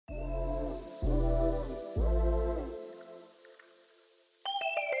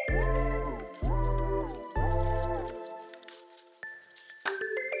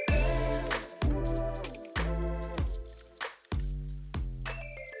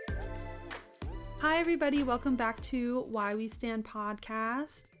Hi, everybody. Welcome back to Why We Stand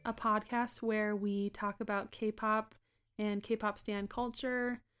Podcast, a podcast where we talk about K-pop and K-pop stan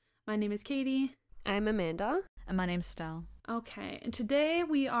culture. My name is Katie. I'm Amanda. And my name's Stell. Okay, and today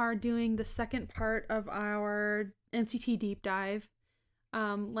we are doing the second part of our NCT deep dive.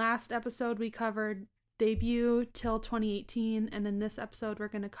 Last episode we covered debut till 2018, and in this episode we're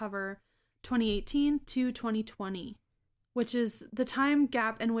going to cover 2018 to 2020. Which is the time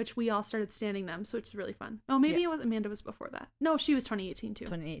gap in which we all started standing them, so it's really fun. Oh, maybe it was Amanda was before that. No, she was 2018 too.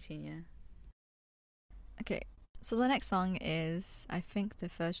 2018, yeah. Okay, so the next song is, I think, the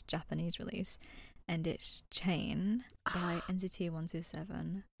first Japanese release, and it's Chain by NCT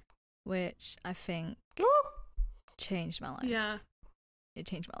 127, which I think changed my life. Yeah. It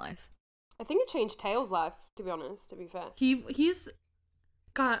changed my life. I think it changed Taeil's life, to be honest, to be fair. He's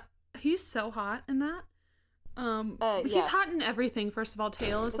so hot in that. He's hot in everything. First of all,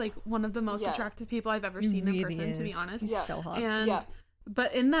 Taeil is like one of the most attractive people I've ever seen in person, to be honest. He's so hot. And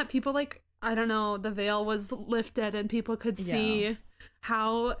but in that, people like, I don't know, the veil was lifted and people could see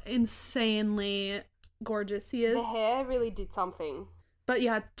how insanely gorgeous he is. The hair really did something. But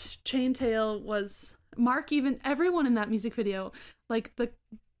yeah, Chain Taeil was Mark. Even everyone in that music video, like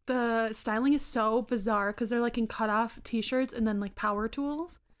the styling is so bizarre because they're like in cut off t-shirts and then like power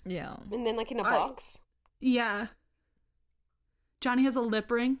tools. Yeah. And then like in a box. Yeah. Johnny has a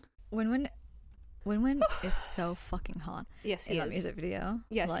lip ring. Win is so fucking hot. Yes, he in is. that music video.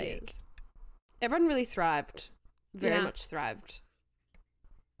 Yes, like, he is. Everyone really thrived. Very much thrived.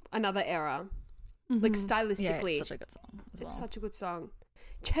 Another era. Mm-hmm. Like stylistically. Yeah, it's such a good song as well. It's such a good song.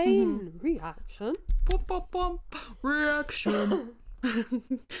 Chain reaction. Bum, bum, bum. Reaction.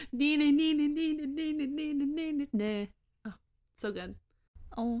 Oh, so good.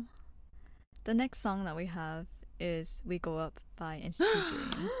 Oh. The next song that we have is We Go Up by NCT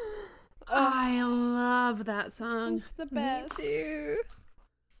Dream. I love that song. It's the best. Me too.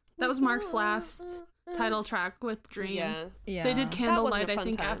 That was Mark's last title track with Dream. Yeah. They did Candlelight, That wasn't a I fun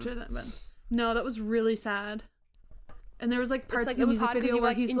think, time. after that. But no, that was really sad. And there was like parts It's like, of the it was music hard because video you're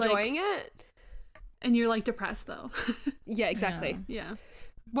where like he's enjoying like, it. and you're like depressed though. Yeah, exactly. Yeah.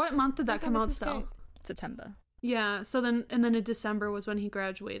 What month did that come out still? September. Yeah. So then, and then in December was when he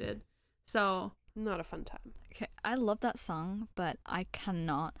graduated. So Not a fun time. Okay, I love that song, but I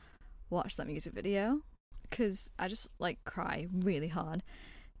cannot watch that music video because I just like cry really hard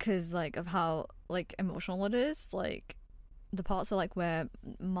because like of how like emotional it is. Like the parts are like where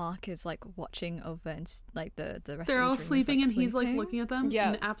Mark is like watching over and like the rest. they're of all the dream is, sleeping like, and he's like sleeping. looking at them.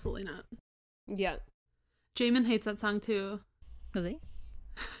 Yeah. Absolutely not. Yeah. Jamin hates that song too. Does he?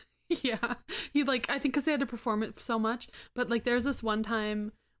 Yeah. He like, I think because they had to perform it so much, but like there's this one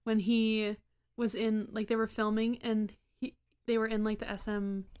time when he was in, like they were filming and they were in like the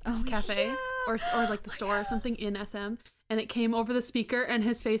SM cafe yeah. or like the store or something in SM, and it came over the speaker and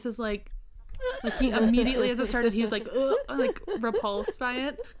his face is like he immediately as it started he was like ugh, like repulsed by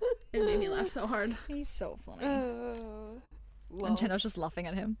it. It made me laugh so hard. He's so funny. Well. And Jenna was just laughing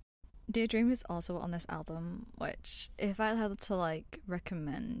at him. Dear Dream is also on this album, which if I had to like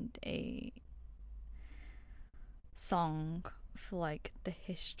recommend a song for like the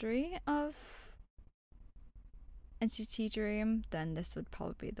history of NCT Dream, then this would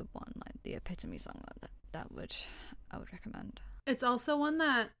probably be the one, like the epitome song that I would recommend. It's also one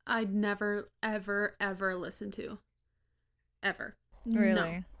that I'd never ever ever listen to. Ever. Really?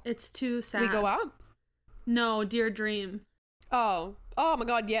 No. It's too sad. We Go Up? No, Dear Dream. Oh my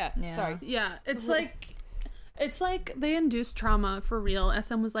god, yeah. Yeah. Sorry. Yeah, it's like they induced trauma for real.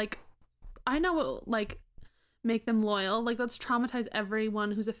 SM was like, I know what will, like make them loyal. Like, let's traumatize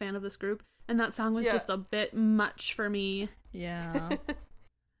everyone who's a fan of this group. And that song was just a bit much for me. Yeah.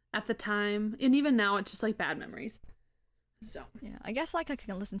 At the time. And even now, it's just like bad memories. So. Yeah. I guess like I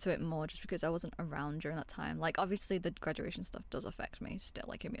can listen to it more just because I wasn't around during that time. Like obviously the graduation stuff does affect me still.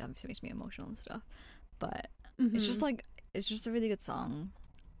 Like it obviously makes me emotional and stuff. But it's just like, it's just a really good song.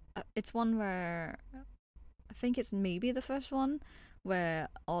 It's one where I think it's maybe the first one where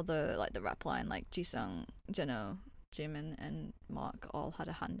all the like the rap line, like Jisung, Jeno, Jimin and Mark all had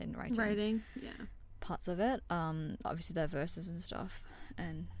a hand in writing parts of it. Obviously their verses and stuff,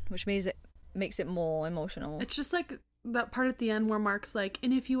 and which makes it more emotional. It's just like that part at the end where Mark's like,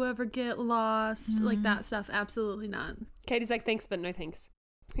 and if you ever get lost, like that stuff, absolutely not. Katie's like, thanks, but no thanks.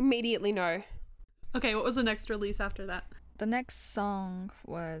 Immediately no. Okay, what was the next release after that? The next song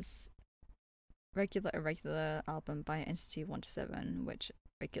was Regular Irregular album by NCT 127, which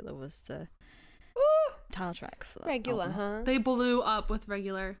Regular was the title track for that Regular, album. huh? They blew up with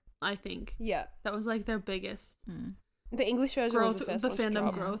Regular, I think. Yeah. That was like their biggest The English version growth, was the first the one to fandom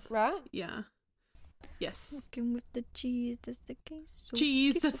drop, growth. right? Yeah. Yes. Walking with the cheese, that's the queso.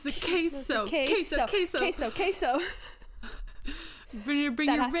 Cheese, that's the queso. Queso. Bring That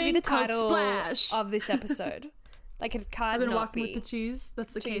your has to be the raincoat, title splash. of this episode. Like, it can't I've been not walking be. with the cheese.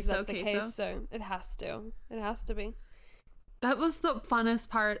 That's the Cheese, queso. that's the queso. It has to. It has to be. That was the funnest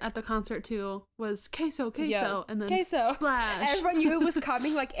part at the concert too. Was queso, Yeah. and then Queso. splash. Everyone knew it was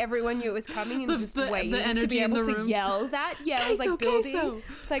coming. Like, everyone knew it was coming, and just waiting to energy be in able the to room. yell that. Yeah, it was Queso, like building. queso.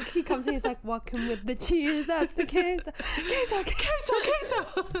 It's like he comes in, he's like, walking with the cheese, that's the queso.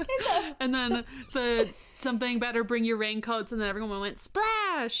 Queso. And then the something better, bring your raincoats, and then everyone went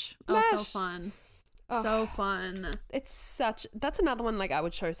splash. Oh, so Splash. fun. Oh. So fun. That's another one, like, I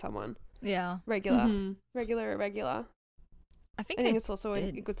would show someone. Yeah. Regular. Mhm. Regular. I think I think it's also a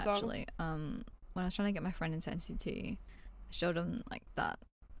did, good song. actually. When I was trying to get my friend into NCT, I showed him like that,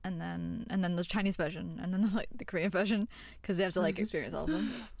 and then the Chinese version, and then like the Korean version, because they have to like experience all of them.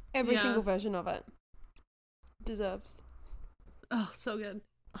 Every Yeah. single version of it deserves. Oh, so good.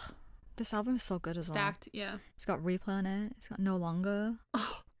 This album is so good as well. Stacked, yeah. It's got Replay on it. It's got No Longer.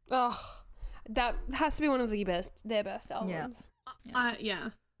 Oh, that has to be one of their best albums. Yeah.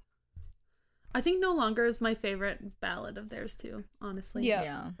 I think No Longer is my favorite ballad of theirs too, honestly.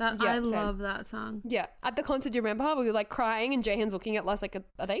 Yeah. I same. love that song. Yeah, at the concert, do you remember? We were like crying, and Jaehan's looking at us like,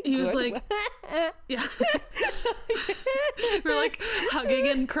 "Are they He good?" was like, yeah. We're like hugging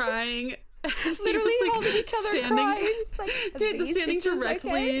and crying. literally holding each other, standing, crying. It's like, "Are these standing pictures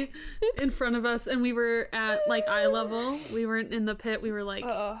directly okay?" in front of us, and we were at like eye level. We weren't in the pit. We were like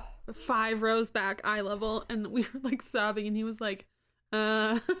 5 rows back, eye level, and we were like sobbing. And he was like,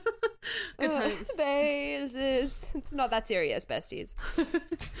 "Good times." It's not that serious, besties.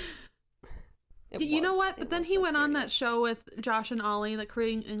 You know what? But then he went on that show with Josh and Ollie, the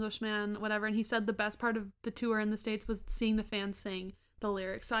Korean Englishman, whatever, and he said the best part of the tour in the States was seeing the fans sing the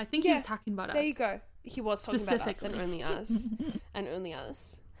lyrics. So I think he was talking about us. There you go. He was talking about us and only us. And only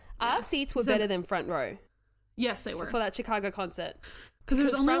us. Our seats were better than front row Yes, they were. for that Chicago concert. Because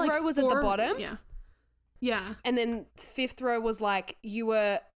there's only front like row was at the 4 bottom. Yeah. And then 5th row was like, you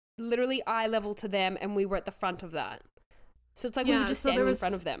were literally eye level to them, and we were at the front of that. So it's like we were just standing in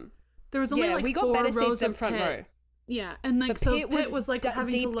front of them. There was only like we got 4 better rows seats than of front pit. row. Yeah, and like The so pit pit was like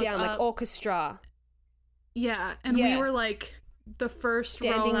having deep to look down, up. like orchestra. Yeah, and we were like the first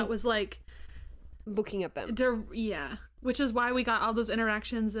Standing- row that was like looking at them. which is why we got all those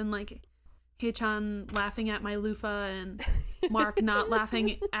interactions and like Haechan laughing at my loofah and Mark not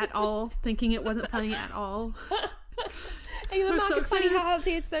laughing at all, thinking it wasn't funny at all. Hey, I was Mark, so it's funny. excited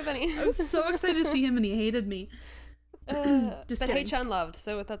It's so funny. I was so excited to see him and he hated me. Just but kidding. Haechan loved,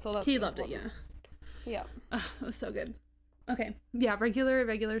 so that's all. He loved it, yeah. Yeah. It was so good. Okay, yeah,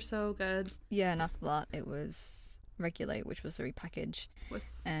 regular, so good. Yeah, and after that it was Regulate, which was the repackage, With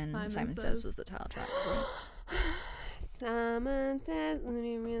and Simon Says was the title track. Simon Says,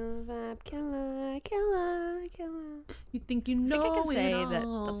 only real vibe, killer. You think you I know think I can say it that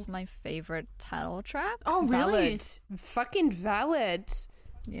all. that's my favorite title track. Oh, really? Valid. Fucking valid.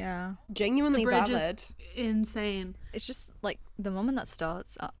 Yeah, Genuinely The bridge valid. is insane. it's just like the moment that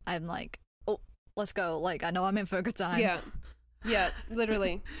starts, I'm like, oh, let's go. Like, I know I'm in for a good time. Yeah,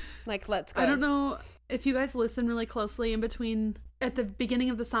 literally. Like, let's go. I don't know if you guys listen really closely in between at the beginning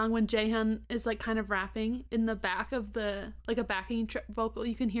of the song when Jaehyun is like kind of rapping in the back of the like a backing vocal,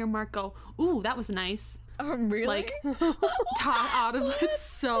 you can hear Mark go, "Ooh, that was nice." Oh, really? Like talk audible. It's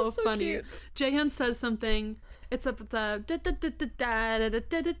so so funny. cute. Jaehyun says something. It's up at the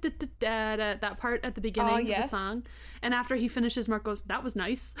that part at the beginning of the song, and after he finishes, Mark goes, "That was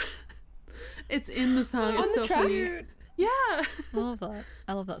nice." It's in the song. On It's the so track? funny. Yeah. I love that.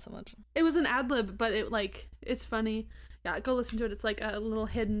 I love that so much. It was an ad lib, but it like it's funny. Yeah, go listen to it. It's like a little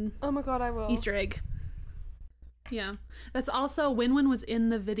hidden Oh my god, I will. Easter egg. Yeah, that's also Win Win was in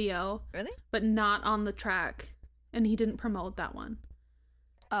the video, Really? but not on the track, and he didn't promote that one.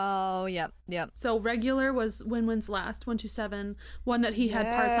 Oh, yep. So Regular was Win Win's last 127, one that he had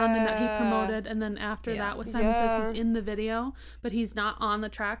parts on and that he promoted, and then after that was Simon Says he's in the video, but he's not on the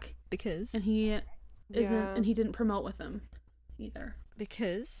track, Because and he isn't, and he didn't promote with them either.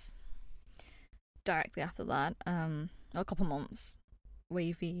 Because directly after that, a couple months,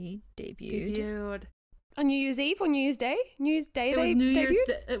 Wavy debuted. On New Year's Eve or New Year's Day? New Year's Day It was they New debuted? Year's.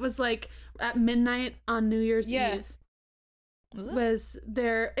 It was like at midnight on New Year's Eve. Was it? Was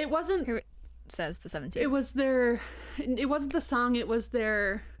their? It wasn't. Here it says the 17th. It was their. It wasn't the song. It was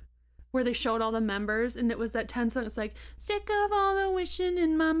their where they showed all the members, and it was that 10 song. It's like, sick of all the wishing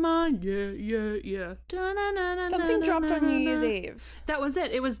in my mind. Yeah. Something dropped on New Year's Eve. That was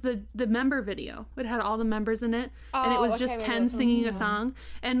it. It was the member video. It had all the members in it, and it was just 10 singing a song.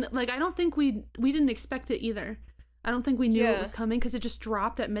 And like, I don't think we didn't expect it either. I don't think we knew it was coming because it just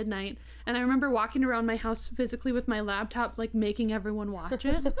dropped at midnight. And I remember walking around my house physically with my laptop, like making everyone watch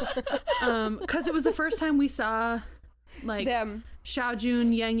it, because it was the first time we saw like them.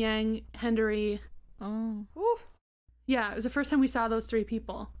 Xiaojun, Yang Yang, Henry. Oh. Oof. Yeah, it was the first time we saw those three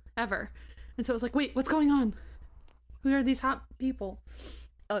people ever. And so it was like, wait, what's going on? Who are these hot people?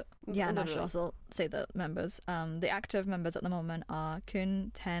 Oh, yeah, and I should also say the members. The active members at the moment are Kun,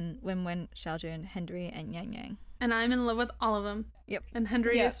 Ten, Win, Xiaojun, Henry, and Yang Yang. And I'm in love with all of them. Yep. And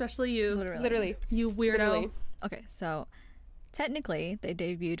Henry, especially you. Literally. You weirdo. Literally. Okay, so technically they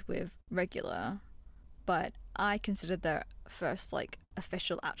debuted with Regular, but I considered their first like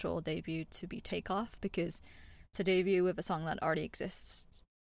official actual debut to be Takeoff, because to debut with a song that already exists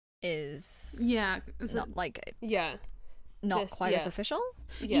is not like not quite as official.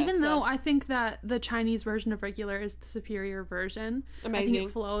 Even though I think that the Chinese version of Regular is the superior version. Amazing. I think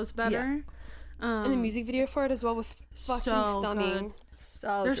it flows better. And the music video for it as well was fucking stunning.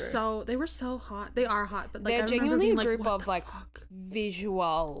 Good. So they were so hot. They are hot, but like they're I genuinely a being group like, of like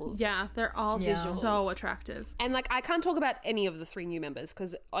visuals. Yeah, they're all so attractive. And like I can't talk about any of the three new members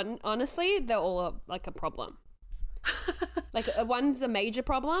because honestly, they're all like a problem. Like one's a major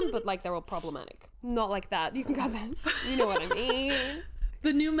problem, but like they're all problematic. Not like that. You can cut that. You know what I mean.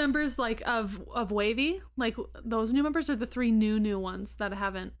 The new members like of Wavy, like those new members are the three new ones that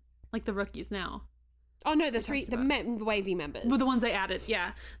haven't, like the rookies now. Oh no, the Wavy members. But the ones they added,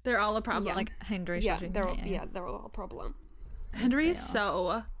 they're all a problem. Yeah, like Henry. They're all a problem. Henry is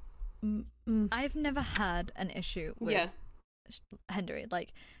so. I've never had an issue with Henry.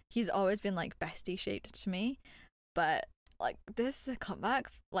 Like he's always been like bestie shaped to me, but like this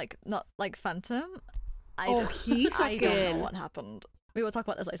comeback, like not like Phantom. I don't know what happened. We will talk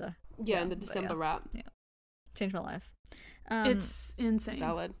about this later. Yeah, in the December wrap. Yeah, changed my life. It's insane.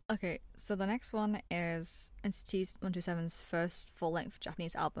 Valid. Okay, so the next one is NCT 127's first full-length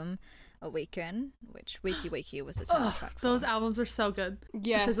Japanese album, Awaken, which Wakey Wakey was the title track for. Those albums are so good.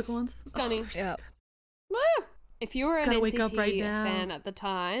 Yes. The physical ones. Stunning. Yeah. Woo! If you were an Gotta wake NCT up right now. fan at the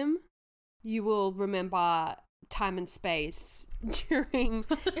time, you will remember time and space during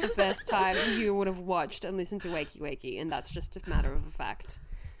the first time you would have watched and listened to Wakey Wakey, and that's just a matter of a fact.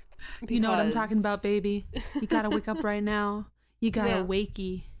 You know what I'm talking about, baby. You gotta wake up right now. You gotta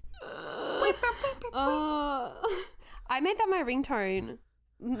wakey. I made that my ringtone.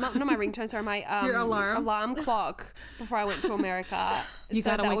 Not my ringtone, sorry, my your alarm clock before I went to America. You so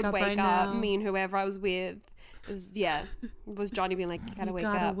gotta that wake would up wake right up now. me and whoever I was with. It was Johnny being like, you gotta wake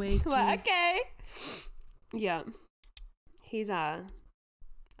gotta up. wakey. Like, okay. Yeah. He's a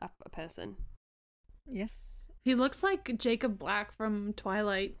person. Yes. He looks like Jacob Black from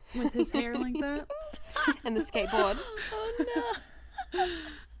Twilight with his hair like that. And the skateboard. Oh no.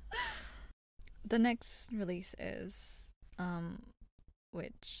 The next release is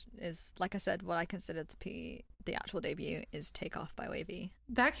which is, like I said, what I consider to be the actual debut is Takeoff by Wavy.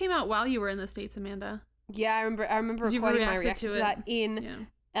 That came out while you were in the States, Amanda. Yeah, I remember recording my reaction to that in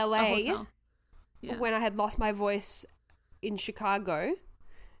LA when I had lost my voice in Chicago.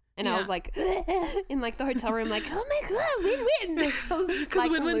 And I was like, in like the hotel room, like, oh my god, Win-Win. Because like,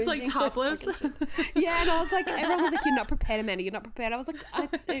 Win-Win's like topless. Yeah, and I was like, everyone was like, you're not prepared, Amanda, you're not prepared. I was like, I'm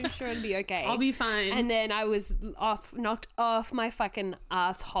sure it'll be okay. I'll be fine. And then I was knocked off my fucking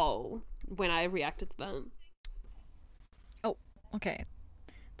asshole when I reacted to them. Oh, okay.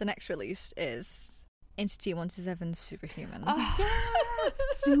 The next release is NCT 127's Superhuman.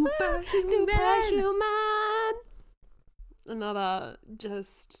 Superhuman. Another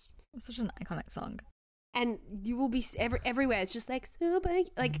just such an iconic song, and you will be everywhere. It's just like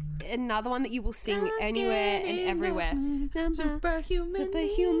like another one that you will sing anywhere and everywhere. Superhuman.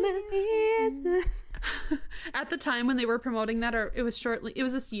 At the time when they were promoting that, or it was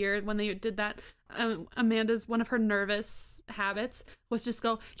this year when they did that, Amanda's one of her nervous habits was just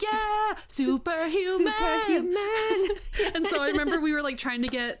go, yeah, superhuman. And so I remember we were like trying to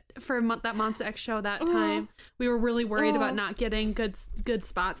get for that Monsta X show that time. We were really worried about not getting good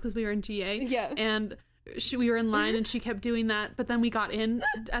spots because we were in GA. Yeah. And we were in line and she kept doing that, but then we got in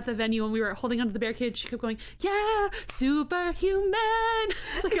at the venue and we were holding onto the barricade. She kept going, yeah, superhuman.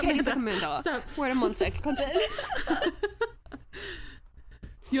 It's like, Amanda, stop. We're at a Monsta X concert.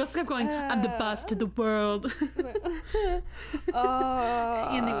 You also kept going, I'm the boss to the world.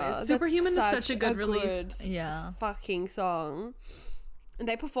 Anyways, Superhuman is such a good release. Yeah. Fucking song.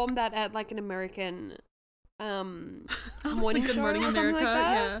 they performed that at like an American morning show or something America, like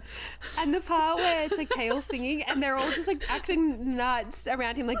that. Yeah. And the part where it's like Tail singing and they're all just like acting nuts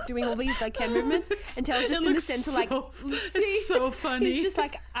around him, like doing all these like hand movements, and Tail's just in the center like it's so funny. He's just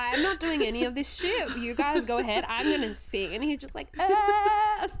like, I'm not doing any of this shit, you guys go ahead, I'm gonna sing. And he's just like,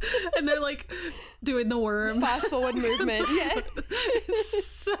 ah. And they're like doing the worm fast forward movement. Yeah.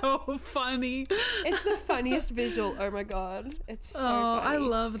 It's so funny. It's the funniest visual. Oh my god, it's so funny. I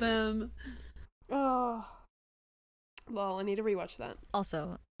love them. Oh, lol, I need to rewatch that.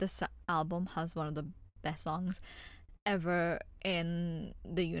 Also, this album has one of the best songs ever in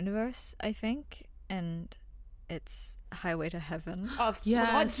the universe, I think, and it's Highway to Heaven. Oh,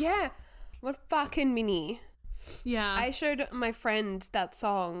 yes. Yeah. What fucking mini. Yeah. I showed my friend that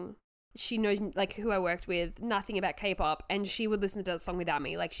song. She knows like who I worked with, nothing about K-pop, and she would listen to that song without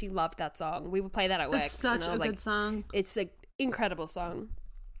me. Like, she loved that song. We would play that at work. It's such a good song. It's an incredible song.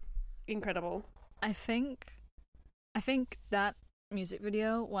 Incredible. I think that music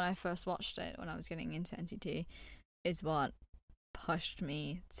video, when I first watched it, when I was getting into NCT, is what pushed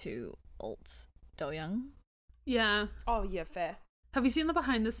me to alt Do-young. Yeah. Oh, yeah, fair. Have you seen the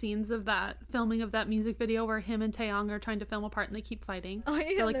behind the scenes of that filming of that music video where him and Taeyong are trying to film a part and they keep fighting? Oh, yeah,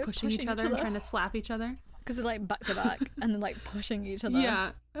 they're like pushing each other and trying to slap each other. Because they're like back to back and then like pushing each other.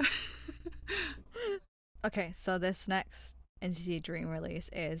 Yeah. Okay, so this next NCT Dream release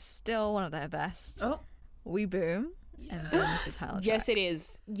is still one of their best. Oh. We Boom. Yeah. And Boom is the title track. Yes, it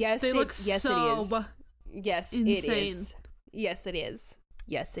is. Yes, they look yes, so it is. Yes, insane. it is. Yes, it is.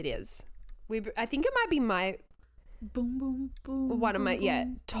 Yes, it is. I think it might be my boom boom boom. One of my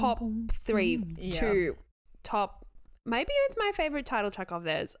top boom, 3, boom. 2 top. Maybe it's my favorite title track of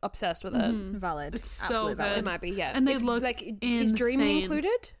theirs. Obsessed with it. Valid. It's so absolutely good. valid. It might be, yeah. And they look like insane. Is Dreaming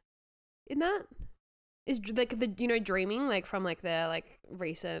included in that? Is like the Dreaming like from like their like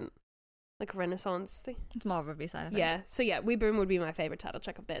recent like Renaissance thing? It's more of a B-side, I think. Yeah. So yeah, We Boom would be my favorite title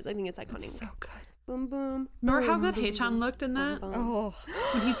track of theirs. I think it's iconic. It's so good. Boom boom. Remember how boom, good boom, Haechan looked in that? boom, boom. Oh.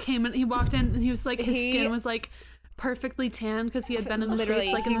 When he came in, he walked in and he was like, his skin was like perfectly tan because he had been in the Literally,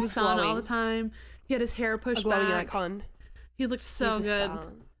 States like in he the was sun all glowing. the time. He had his hair A pushed glowing back. icon. He looked so He's a good.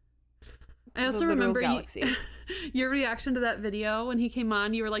 star. I also The literal remember galaxy. your reaction to that video when he came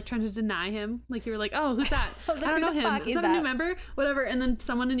on. You were like trying to deny him, like you were like, "Oh, who's that? I don't know him. Is that a new member? Whatever." And then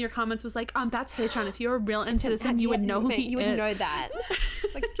someone in your comments was like, "That's Haechan. If you're a real citizen, you would know who he is. You would know that."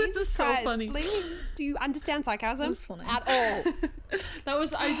 Like, Jesus so Christ, funny. Do you understand sarcasm at all?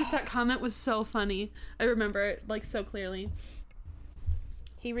 That comment was so funny. I remember it like so clearly.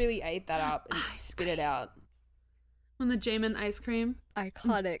 He really ate that up and spit it out. When the Jamin ice cream,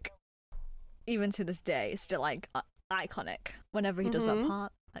 Iconic. Even to this day, it's still like iconic. Whenever he does that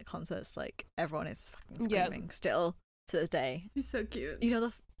part at concerts, like everyone is fucking screaming. Still to this day. he's so cute. You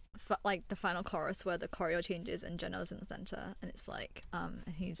know the final chorus where the choreo changes and Jeno's in the center, and it's like and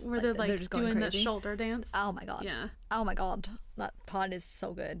he's where they're like just going doing crazy. that shoulder dance. Oh my god. Yeah. Oh my god, that part is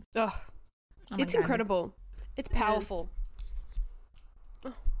so good. Oh, it's incredible. It's powerful.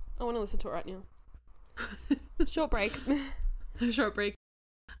 Oh, I want to listen to it right now. Short break. Short break.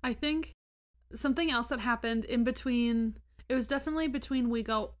 I think something else that happened in between. It was definitely in between We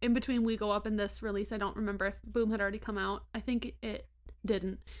Go Up and this release. I don't remember if Boom had already come out. I think it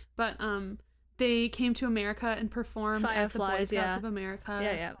didn't. But they came to America and performed at the Boy Scouts of America.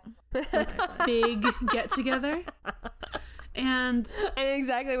 Yeah. Big get together. And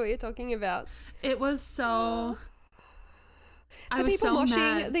exactly what you're talking about. It was so. I was people so washing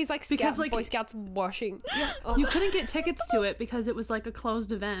mad these like because like Boy Scouts washing. Yeah. You couldn't get tickets to it because it was like a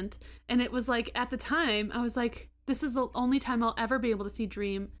closed event, and it was like at the time I was like, this is the only time I'll ever be able to see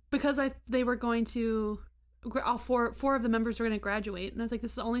Dream because they were going to all four of the members were going to graduate, and I was like,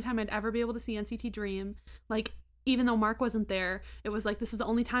 this is the only time I'd ever be able to see NCT Dream. Like, even though Mark wasn't there, it was like, this is the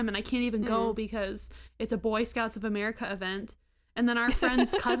only time, and I can't even go because it's a Boy Scouts of America event. And then our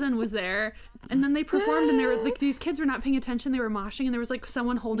friend's cousin was there, and then they performed, and they were like, these kids were not paying attention. They were moshing, and there was like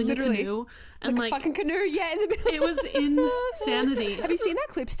someone holding a canoe, and like a fucking canoe, in the middle. It was insanity. Have you seen that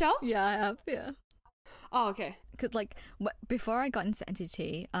clip still? Yeah, I have. Yeah. Oh, okay. Cause like before I got into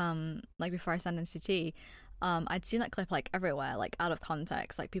NCT, like before I signed NCT, I'd seen that clip like everywhere, like out of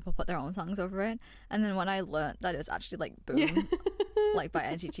context, like people put their own songs over it, and then when I learned that it was actually like Boom. Like by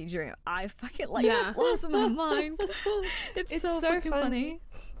NCT Dream, I fucking lost my mind. It's so fucking funny.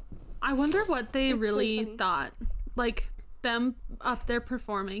 I wonder what they really thought, like them up there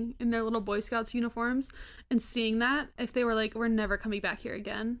performing in their little Boy Scouts uniforms and seeing that, if they were like, we're never coming back here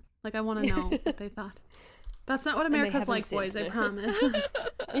again. Like, I want to know what they thought. That's not what America's like, boys, I promise.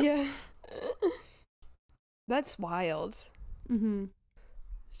 Yeah. That's wild. Mm-hmm.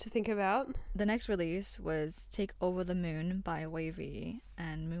 to think about. The next release was Take Over the Moon by Wavy,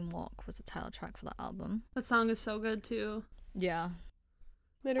 and Moonwalk was the title track for that album. That song is so good too. Yeah.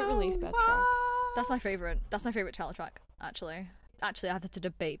 They don't release bad tracks. That's my favorite. That's my favorite title track, actually. Actually, I have to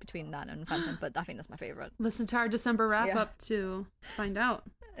debate between that and Phantom, but I think that's my favorite. Listen to our December wrap-up to find out.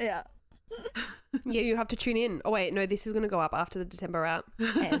 Yeah. Yeah, you have to tune in. Oh wait, no, this is going to go up after the December wrap.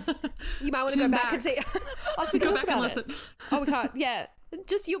 Yes. You might want to go back and see. Oh, so we can go talk back and about it. Oh, we can't. Yeah,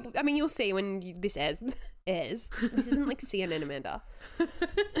 just you'll see when this airs. This isn't like CNN, Amanda.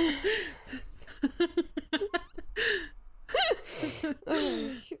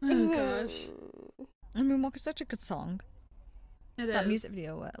 Oh gosh. And Moonwalk is such a good song. It is. That music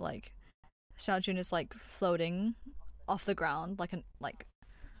video where like Xiaojun is like floating off the ground like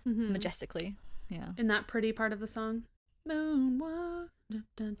majestically. Yeah. In that pretty part of the song. Moonwalk.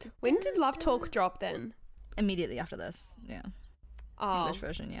 When did Love Talk drop then? Immediately after this. Yeah. Oh. English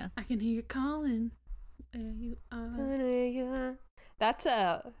version, yeah. I can hear you calling. There you are. That's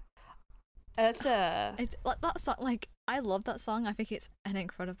a it's like that song, like I love that song. I think it's an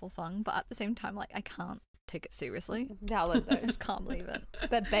incredible song, but at the same time, like I can't take it seriously. Valid though. I just can't believe it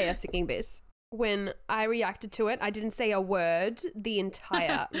that they are singing this. When I reacted to it, I didn't say a word the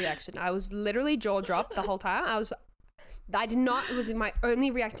entire reaction. I was literally jaw dropped the whole time. It was my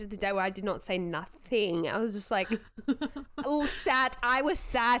only reaction to the day where I did not say nothing. I was just like, I was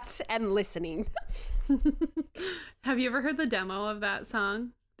sat and listening. Have you ever heard the demo of that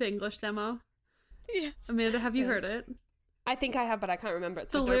song? The English demo? Yes. Amanda, have you heard it? I think I have, but I can't remember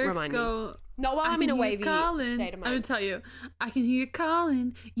it, so the don't lyrics remind go, me. Not while I'm in a wavy state of mind. I'm going to tell you. I can hear you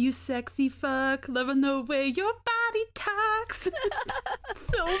calling, you sexy fuck, loving the way your body talks.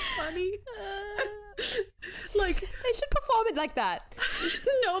 So funny. Like, they should perform it like that.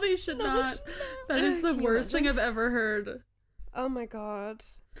 No, they should not. That is the worst thing I've ever heard. Oh my god.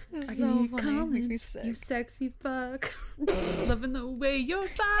 It's so funny. It makes me sick. You sexy fuck. Loving the way your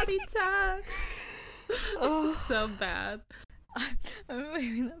body talks. Oh, so bad. I remember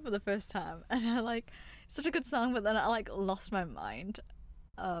hearing that for the first time, and I like such a good song, but then I like lost my mind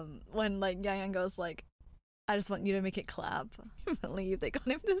when like Yang Yang goes like, I just want you to make it clap. I believe they got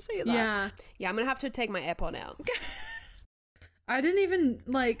him to say that. Yeah, I'm gonna have to take my AirPod out. I didn't even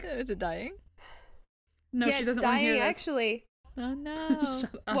like. Is it dying? No, yeah, she doesn't dying, want to hear this. actually. Oh no!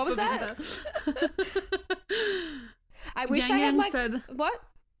 What was that? I wish Yang I had like said, what?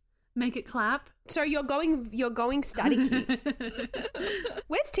 Make it clap. So you're going staticky.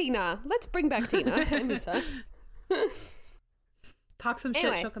 Where's Tina? Let's bring back Tina. I miss her. Talk some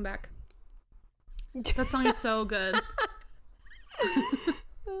shit, she'll come back. That song is so good.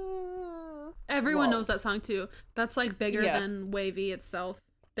 Everyone knows that song too. That's like bigger than Wavy itself.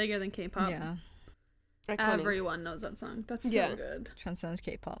 Bigger than K-pop. Yeah. Iconic. Everyone knows that song. That's so good. Transcends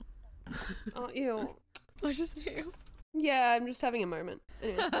K-pop. Oh, ew. I just ew. Yeah, I'm just having a moment.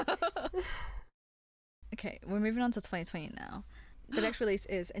 Anyway. Okay, we're moving on to 2020 now. The next release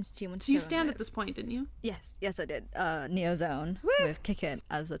is NCT 127. So you stand at this point, didn't you? Yes, I did. Neozone with Kick It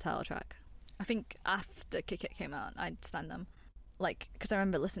as the title track. I think after Kick It came out, I'd stand them, like, because I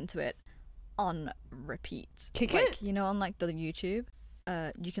remember listening to it on repeat. Kick like, It? You know, on like the YouTube,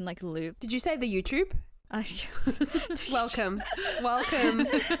 you can like loop. Did you say the YouTube? Welcome,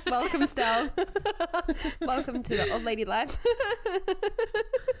 Stell. Welcome to the old lady life.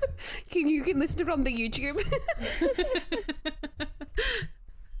 You can listen to it on the YouTube.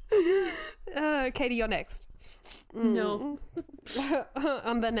 Katie, you're next. No.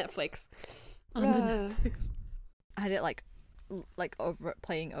 On the Netflix. On the Netflix. I had it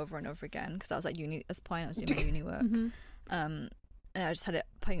playing over and over again because I was at uni at this point. I was doing my uni work. And I just had it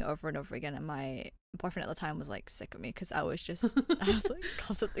playing over and over again, and my boyfriend at the time was like sick of me because I was like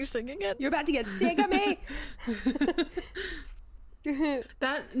constantly singing it. You're about to get sick of me.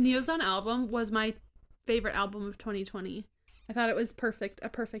 That Neozone album was my favorite album of 2020. I thought it was a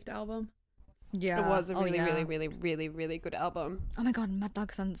perfect album. Yeah, it was a really, really, really, really, really good album. Oh my god, Mad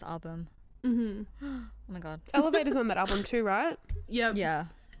Dog Son's album. Mm-hmm. Oh my god, Elevator's on that album too, right? Yep. Yeah.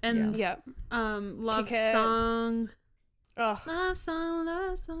 And Love Song. Oh, Love Song,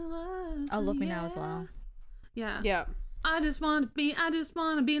 Love Song, Love Song. I'll Love Me Now as well. Yeah. Yeah. I just want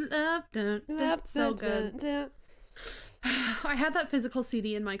to be loved. That's so good. I had that physical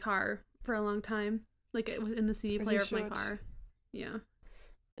CD in my car for a long time. Like, it was in the CD player of my car. Yeah.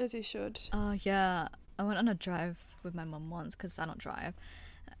 As you should. Oh yeah, I went on a drive with my mum once because I don't drive.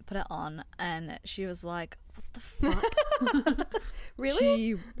 Put it on, and she was like, "What the fuck?" Really?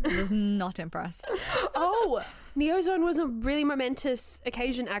 She was not impressed. Oh, Neozone was a really momentous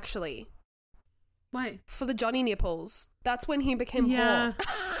occasion, actually. Why? For the Johnny nipples. That's when he became whore.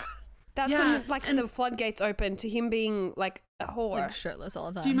 That's when, like, the floodgates opened to him being, like, a whore. Like, shirtless all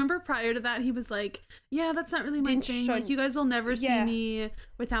the time. Do you remember prior to that, he was like, yeah, that's not really my thing. Like, you guys will never see me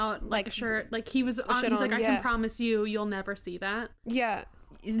without, like, a shirt. Like, he's like, I can promise you'll never see that. Yeah.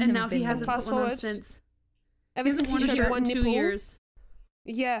 And now he hasn't put one on since. Ever since he showed one nipple. 2 years.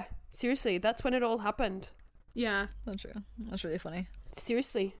 Yeah. Seriously, that's when it all happened. Yeah. That's true. That's really funny.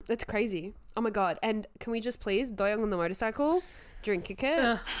 Seriously, that's crazy. Oh my god. And can we just please, Doyoung on the motorcycle, during Kick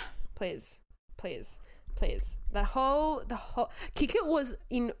It? Please. The whole Kick It was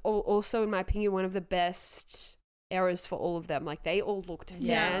also in my opinion one of the best eras for all of them. Like, they all looked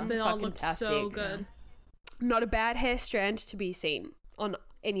they all looked so good. Not a bad hair strand to be seen on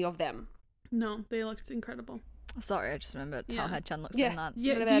any of them. No, they looked incredible. Sorry, I just remembered how Haechan looks in that.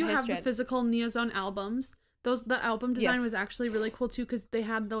 Yeah, do you have the physical Neozone albums? The album design was actually really cool too, because they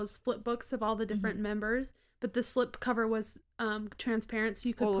had those flip books of all the different members, but the slip cover was transparent, so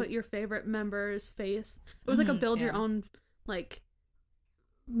you could put your favorite member's face. It was like a build your own, like,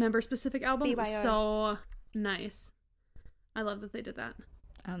 member specific album. It was so nice. I love that they did that.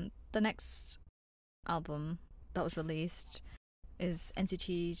 The next album that was released is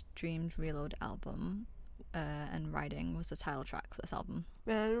NCT's Dreams Reload album, and Riding was the title track for this album.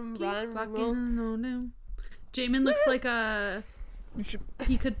 Jamin looks like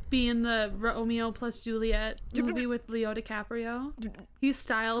he could be in the Romeo plus Juliet movie with Leo DiCaprio. He's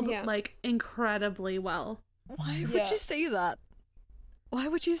styled like incredibly well. Why would you say that? Why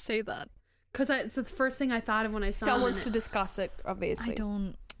would you say that? Because it's the first thing I thought of when I saw him. Still wants to discuss it, obviously.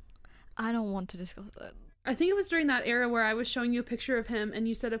 I don't want to discuss it. I think it was during that era where I was showing you a picture of him and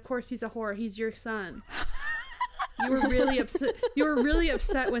you said, of course he's a whore, he's your son. You were really upset. You were really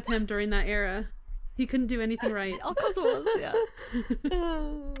upset with him during that era. He couldn't do anything right. Of course it was, yeah.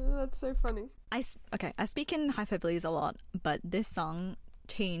 That's so funny. I speak in hyperboles a lot, but this song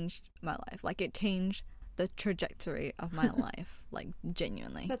changed my life. Like, it changed the trajectory of my life, like,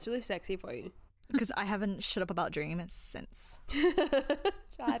 genuinely. That's really sexy for you. Because I haven't shut up about Dream since.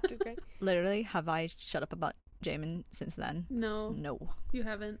 Great. Literally, have I shut up about Jamin since then? No. You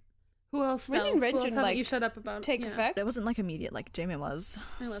haven't. Who else? When did Regin, like, you shut up about? Take effect? It wasn't, like, immediate, like Jamin was.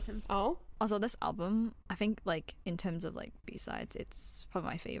 I love him. Oh. Also, this album, I think, like, in terms of, like, B-sides, it's probably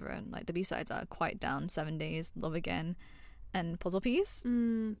my favorite. Like, the B-sides are Quiet Down, 7 Days, Love Again, and Puzzle Piece.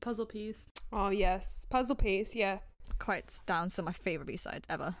 Puzzle Piece. Oh, yes. Puzzle Piece, yeah. Quiet Down's still my favorite B-sides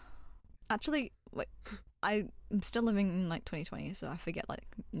ever. Actually, like, I'm still living in, like, 2020, so I forget, like,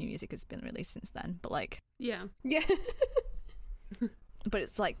 new music has been released since then, but, like... Yeah. But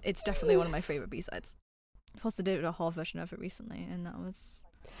it's, like, it's definitely one of my favorite B-sides. Plus, they did a whole version of it recently, and that was...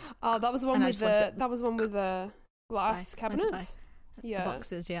 Oh, that was the one with the glass cabinets? Yeah. The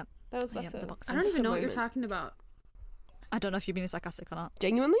boxes, yeah. That's the it. boxes. I don't even know what you're talking about. I don't know if you're being sarcastic or not.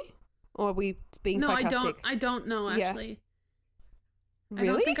 Genuinely? Or are we being sarcastic? I don't know, actually. Yeah. Really?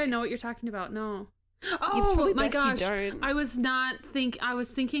 I don't think I know what you're talking about, no. Oh my gosh. I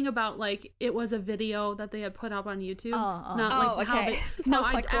was thinking about, like, it was a video that they had put up on YouTube. Okay.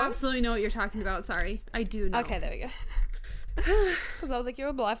 I absolutely know what you're talking about. Sorry. I do know. Okay, there we go. Because I was like,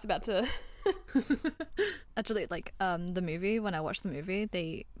 your life's about to... Actually, like, the movie, when I watched the movie,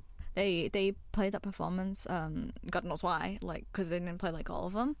 they played that performance, God knows why, like, because they didn't play, like, all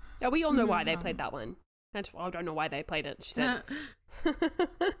of them. Yeah, we all know why they played that one. I don't know why they played it, she said.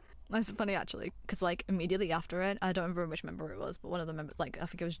 That's funny, actually, because, like, immediately after it, I don't remember which member it was, but one of the members, like, I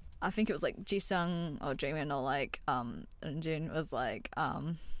think it was like Jisung or Jaemin or, like, Eunjun was like,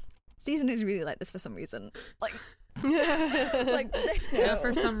 Season is really like this for some reason, like, like,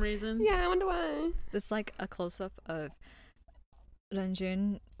 for some reason. Yeah, I wonder why. There's, like, a close-up of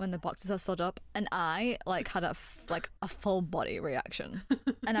Renjun when the boxes are stood up, and I, like, had a full body reaction.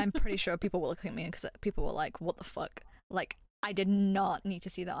 And I'm pretty sure people were looking at me because people were like, what the fuck? Like, I did not need to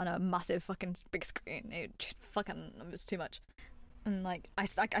see that on a massive fucking big screen. It was too much. And, like, I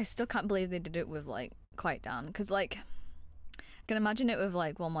still can't believe they did it with, like, Quiet Down, because, like, I can imagine it with,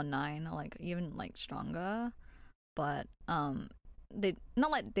 like, 119 or, like, even, like, Stronger, but they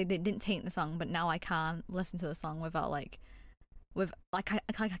not like they didn't taint the song, but now I can't listen to the song without, like, I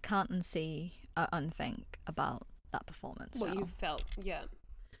can't unsee or unthink about that performance. What you felt, yeah.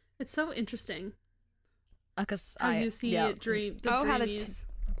 It's so interesting. Because you see dream. How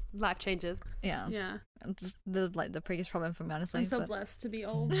life changes. Yeah. Yeah. It's the biggest problem for me, honestly. I'm so blessed to be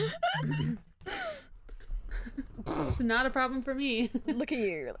old. It's not a problem for me. Look at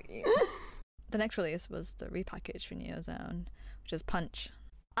you. The next release was the repackage for Neozone, which is Punch.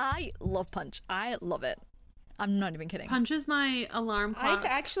 I love Punch. I love it. I'm not even kidding. Punch is my alarm clock. I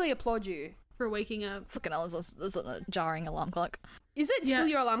actually applaud you for waking up. Fucking hell, there's a jarring alarm clock. Is it still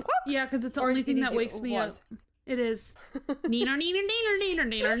your alarm clock? Yeah, because it's the only thing that wakes me up. It is. Neener, neener, neener, neener,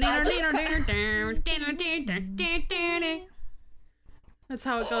 neener, neener, neener, neener. That's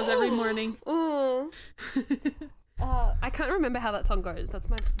how it goes every morning. I can't remember how that song goes. That's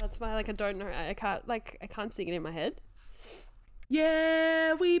my like, I don't know. I can't sing it in my head.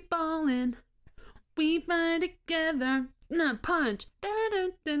 Yeah, we ballin'. We bind together. No, punch.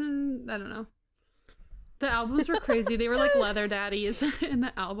 I don't know. The albums were crazy. They were like leather daddies in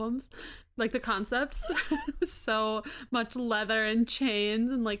the albums. Like the concepts. So much leather and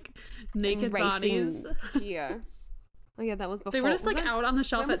chains and like naked bodies. Yeah. Oh yeah, that was before. They were just like out on the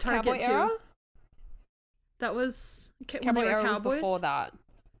shelf at Target too. That was Cowboy Era was before that.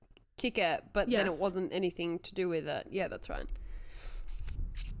 Kick It, but then it wasn't anything to do with it. Yeah, that's right.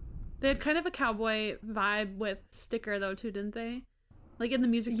 They had kind of a cowboy vibe with Sticker though too, didn't they? Like in the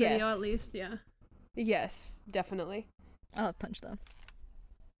music video at least, yeah. Yes, definitely. I love Punch though.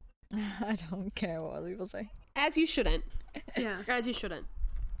 I don't care what other people say. As you shouldn't. Yeah. As you shouldn't.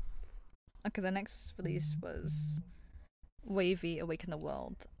 Okay, the next release was Wavy Awaken the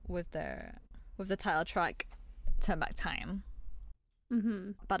World with the title track Turn Back Time.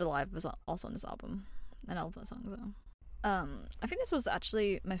 Mm-hmm. Bad Alive was also on this album. And I love that song though. I think this was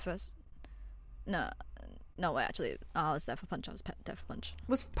actually my first. No way. Actually, I was there for Punch. I was there for Punch.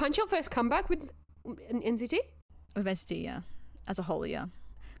 Was Punch your first comeback with NCT? With NCT, yeah, as a whole, yeah.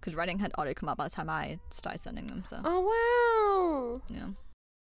 Because Reading had already come out by the time I started sending them. So. Oh wow. Yeah.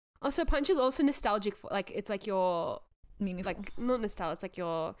 Also, Punch is also nostalgic for like it's like your meaningful. Like not nostalgic. It's like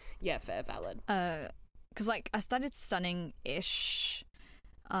your fair valid. Because like I started stunning ish,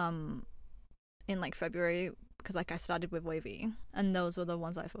 in like February. Because like I started with Wavy, and those were the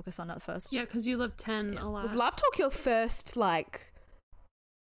ones I focused on at first. Yeah, because you lived 10 a lot. Was Love Talk your first like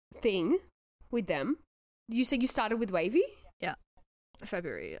thing with them? You said you started with Wavy? Yeah,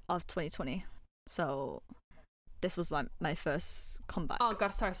 February of 2020. So this was my first comeback. Oh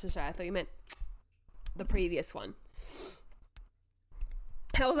god, sorry. I thought you meant the previous one.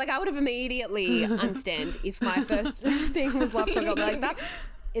 I was like, I would have immediately unstand if my first thing was Love Talk. I'd be like, that's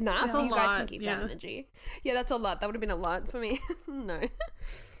enough. You guys can keep that energy. Yeah, that's a lot. That would have been a lot for me. No.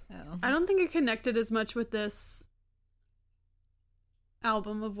 Oh. I don't think I connected as much with this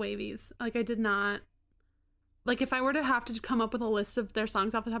album of Wavies. Like I did not. Like if I were to have to come up with a list of their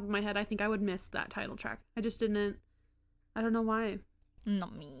songs off the top of my head, I think I would miss that title track. I just didn't. I don't know why.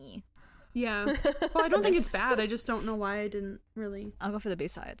 Not me. Yeah. Well, I don't think it's bad. I just don't know why I didn't really. I'll go for the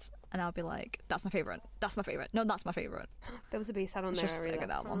B-sides and I'll be like, that's my favorite. That's my favorite. No, that's my favorite. There was a B-side on there. Just a good album.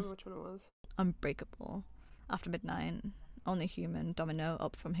 I don't remember which one it was. Unbreakable, After Midnight, Only Human, Domino,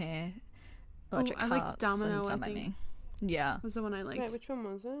 Up From Here, Electric I Hearts, liked Domino, and Stand By Me. Yeah. Was the one I liked. Wait, which one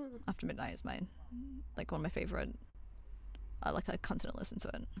was it? After Midnight is mine. Like one of my favorite. I constantly listen to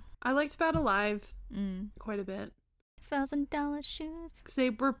it. I liked Bad Alive quite a bit. $1,000 shoes. Because they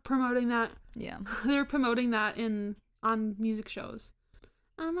were promoting that. Yeah. They were promoting that on music shows.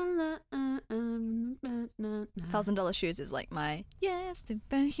 $1,000 shoes is like my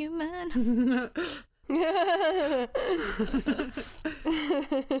superhuman.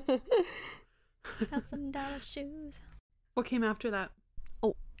 $1,000 shoes. What came after that?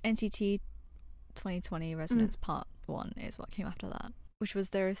 Oh, NCT 2020 Resonance Part 1 is what came after that, which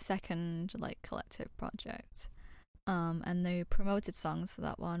was their second like collective project. And they promoted songs for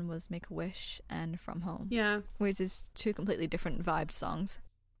that one was Make a Wish and From Home. Yeah. Which is two completely different vibe songs.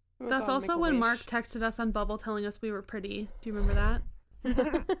 Oh That's God, also when Mark texted us on Bubble telling us we were pretty. Do you remember that?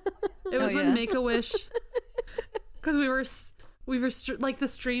 It was when Make a Wish, because we were like the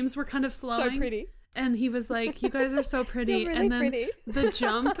streams were kind of slowing. So pretty. And he was like, "You guys are so pretty." You're really and then pretty. The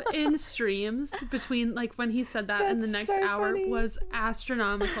jump in streams between like when he said that and the next so hour funny. was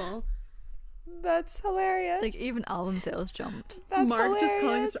astronomical. That's hilarious. Like even album sales jumped. That's Mark hilarious. just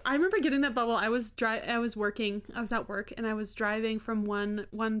calling us. I remember getting that Bubble. I was working. I was at work and I was driving from one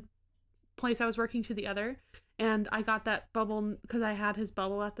place I was working to the other, and I got that Bubble because I had his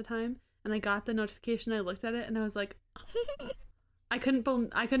Bubble at the time, and I got the notification. I looked at it and I was like, I could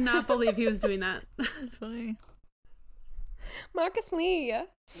not believe he was doing that. That's funny. Marcus Lee.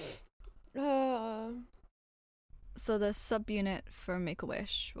 So the subunit for Make a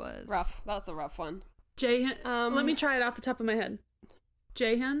Wish was Rough. That was a rough one. Jaehyun. Let me try it off the top of my head.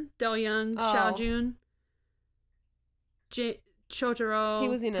 Jaehyun, Do-young, Xiaojun, Shotaro, He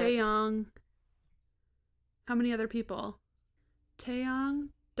was in it. Taeyong. How many other people? Taeyong,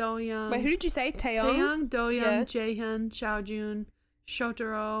 Do-young. Wait, who did you say? Taeyong? Taeyong, Do-young, Yeah. Jaehyun, Xiaojun,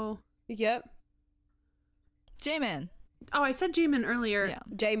 Shotaro. Yep. J-Man. Oh, I said Jaemin earlier. Yeah.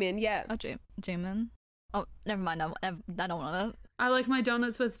 Jaemin, yeah. Oh, Jaemin. Oh, never mind. I don't want to. I like my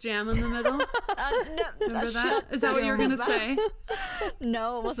donuts with jam in the middle. No, Remember that? Is that what you were going to say?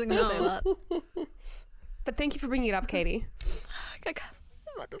 No, I wasn't going to say that. But thank you for bringing it up, Katie.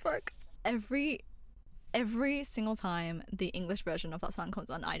 What the fuck? Every single time the English version of that song comes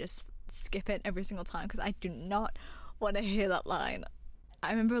on, I just skip it every single time because I do not want to hear that line.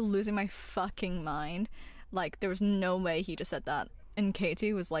 I remember losing my fucking mind. Like, there was no way he just said that. And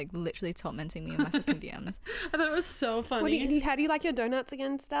Katie was like literally tormenting me in my fucking DMs. I thought it was so funny. How do you like your donuts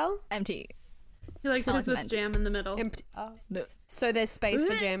again, Stell? Empty. He likes his with jam in the middle. Empty. Oh. No. So there's space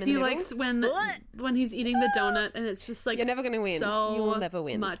for jam in the He middle? likes when he's eating the donut and it's just like you're never going to win. So you will never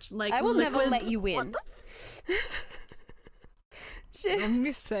win. Much like I will never let you win. I'm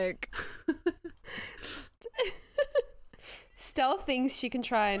be sick. Stell thinks she can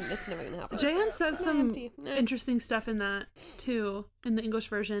try and it's never going to happen. Jaehyun says some interesting stuff in that too, in the English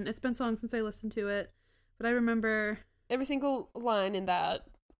version. It's been so long since I listened to it, but I remember every single line in that.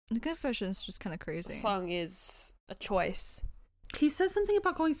 The good version is just kind of crazy. Song is a choice. He says something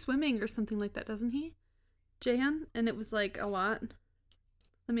about going swimming or something like that, doesn't he? Jaehyun? And it was like a lot.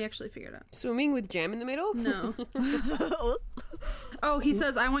 Let me actually figure it out. Swimming with jam in the middle? No. Oh, he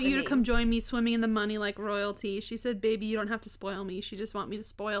says, I want you to come join me swimming in the money like royalty. She said, baby, you don't have to spoil me. She just want me to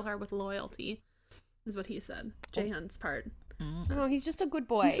spoil her with loyalty, is what he said. Jaehyun's part. Oh, he's just a good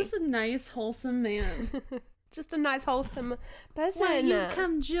boy. He's just a nice, wholesome man. Just a nice, wholesome person. Why you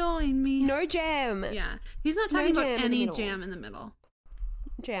come join me? No jam. Yeah. He's not talking about any jam in the middle.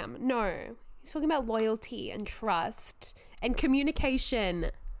 Jam. No. He's talking about loyalty and trust and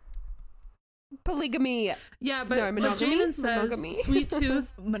communication. Polygamy. Yeah, but no, monogamy. Jaemin says, sweet tooth.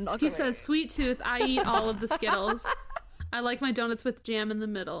 He says, sweet tooth, I eat all of the Skittles. I like my donuts with jam in the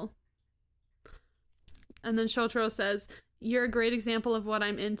middle. And then Shotaro says, you're a great example of what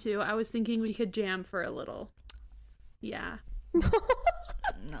I'm into. I was thinking we could jam for a little. Yeah.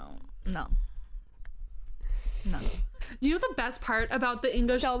 No. Do you know the best part about the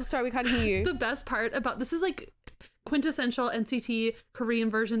English? Sorry, we can't hear you. The best part about this is like quintessential NCT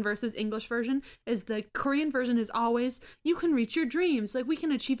Korean version versus English version is the Korean version is always, you can reach your dreams, like we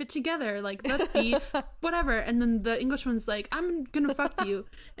can achieve it together, like let's be whatever, and then the English one's like, I'm gonna fuck you,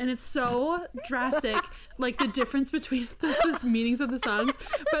 and it's so drastic, like the difference between the meanings of the songs.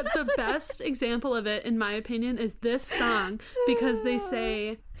 But the best example of it, in my opinion, is this song, because they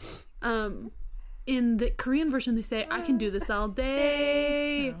say in the Korean version they say, I can do this all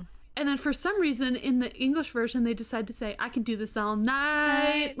day. And then for some reason in the English version they decide to say, I can do this all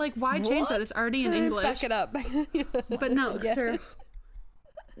night. Like, why change that? It's already in English. Back it up. But no, sir.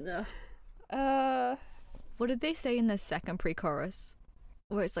 What did they say in the second pre-chorus?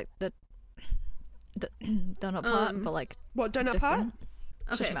 Where it's like the donut part, but like what donut different?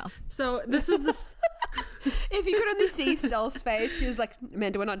 part? Okay, mouth. So this is the. If you could only see Stell's face, she was like,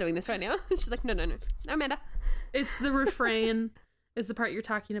 Amanda, we're not doing this right now. She's like, no, Amanda. It's the refrain is the part you're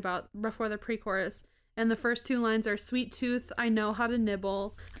talking about before the pre-chorus. And the first two lines are, sweet tooth, I know how to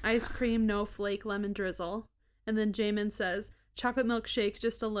nibble, ice cream, no flake, lemon drizzle. And then Jaemin says, chocolate milkshake,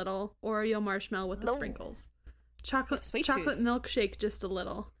 just a little, Oreo marshmallow with the sprinkles. Chocolate milkshake, just a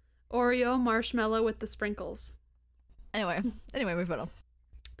little, Oreo marshmallow with the sprinkles. Anyway, moving on.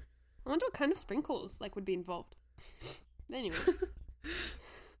 I wonder what kind of sprinkles would be involved. Anyway.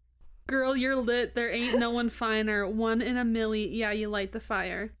 Girl, you're lit. There ain't no one finer. 1 in a milli. Yeah, you light the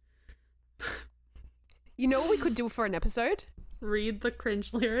fire. You know what we could do for an episode? Read the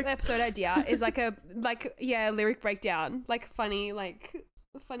cringe lyrics. The episode idea is lyric breakdown, funny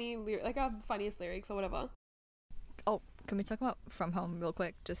our funniest lyrics or whatever. Oh, can we talk about From Home real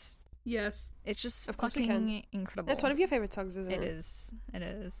quick? Just yes, it's just of course fucking incredible. That's one of your favorite songs, isn't it? It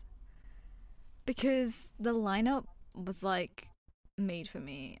is. Because the lineup was made for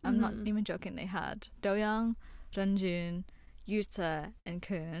me. I'm not even joking. They had Do-young, Renjun, Yuta, and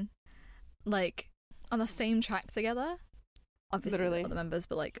Kun on the same track together. Obviously, literally all the members,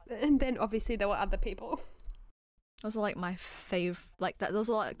 but and then obviously there were other people. Those are my fave. Those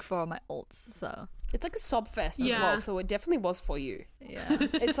are for my alts. So it's like a sob fest as well. So it definitely was for you. Yeah,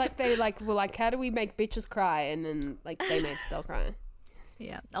 it's they were how do we make bitches cry? And then they made Stell cry.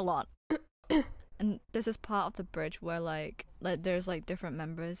 Yeah, a lot. And this is part of the bridge where there's different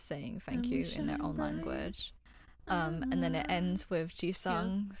members saying thank you in their own language. And then it ends with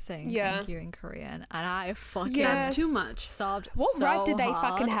Jisung saying thank you in Korean, and I fucking that's too much. Sobbed. What so right did they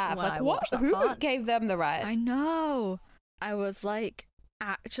hard fucking have? when What? Who part. gave them the right? I know. I was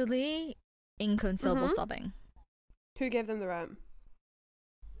actually inconsolable sobbing. Who gave them the right?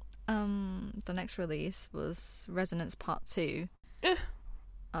 The next release was Resonance Part 2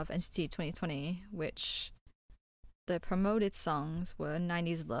 of NCT 2020, which the promoted songs were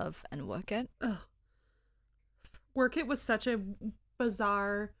 90s Love and Work It. Ugh. Work It was such a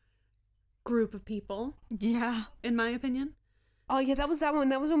bizarre group of people. Yeah. In my opinion. Oh, yeah, that was that one.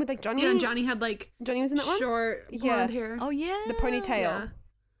 That was one with, like, Johnny. Yeah, and Johnny had, like... Johnny was in that one? Short blonde hair. Oh, yeah. The ponytail. Yeah.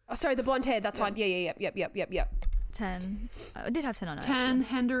 Oh, sorry, the blonde hair. That's one. Yeah. 10. I did have 10 on it. 10,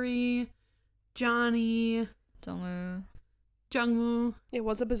 Hendery, Johnny, Jungwoo. It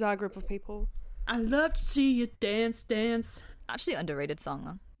was a bizarre group of people. I love to see you dance. Actually, underrated song,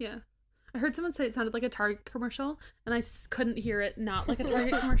 though. Yeah. I heard someone say it sounded like a Target commercial, and I couldn't hear it not like a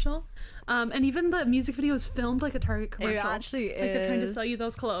Target commercial. And even the music video was filmed like a Target commercial. It actually is. Like they're trying to sell you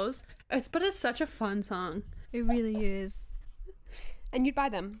those clothes. But it's such a fun song. It really is. And you'd buy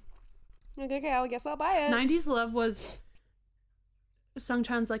them. Like, okay, I guess I'll buy it. 90s Love was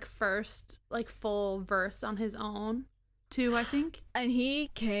Sungchan's like first like full verse on his own too, I think. And he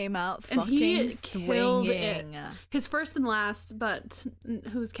came out and fucking he swinging. Killed it. His first and last, but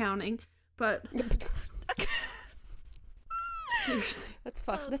who's counting? But seriously, that's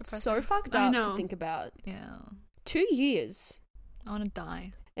fucked. That's so fucked up to think about. Yeah, 2 years. I want to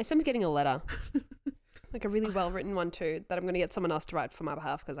die. SM's getting a letter, like a really well written one too, that I'm going to get someone else to write for my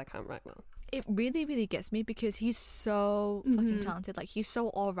behalf because I can't write well. It really, really gets me because he's so fucking talented. Like, he's so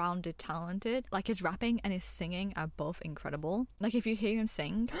all-rounded talented. Like, his rapping and his singing are both incredible. Like, if you hear him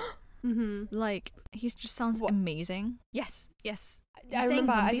sing, like, he just sounds amazing. Yes. I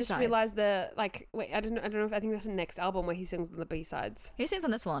remember. I just realized I don't know if I think that's the next album where he sings on the B-sides. He sings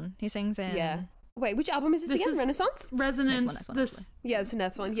on this one. He sings in. Yeah. Wait, which album is this again? Renaissance. Resonance. Next one, yeah, it's the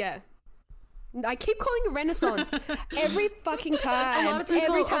next one. Yeah. I keep calling it Renaissance every fucking time. A lot of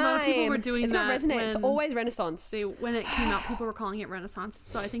people were doing it's that. It's not Resonate. It's always Renaissance. When it came out, people were calling it Renaissance.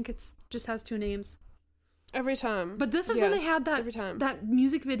 So I think it's just has two names. Every time. But this is when they had every time. that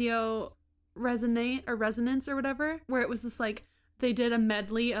music video, Resonate or Resonance or whatever, where it was just like they did a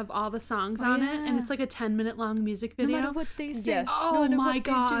medley of all the songs on it, and it's like a 10-minute long music video. No matter what they say. Yes. Oh my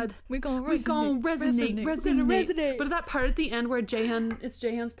god. We're gonna resonate. But that part at the end where it's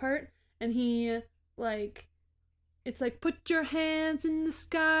Jaehyun's part, and he like, it's like, put your hands in the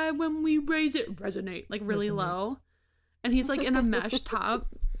sky when we raise it, resonate, like really low, and he's like in a mesh top.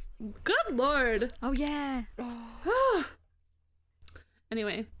 Good lord. Oh yeah.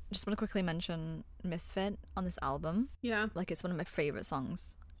 Anyway, just want to quickly mention Misfit on this album. Yeah, like, it's one of my favorite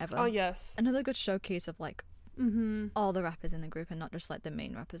songs ever. Oh yes. Another good showcase of like all the rappers in the group and not just like the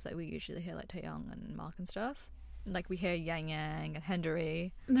main rappers that we usually hear, like Taeyong and Mark and stuff. Like, we hear Yang Yang and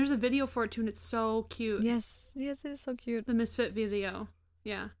Hendery. And there's a video for it too, and it's so cute. Yes, it is so cute. The Misfit video.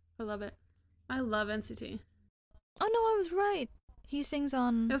 Yeah, I love it. I love NCT. Oh no, I was right. He sings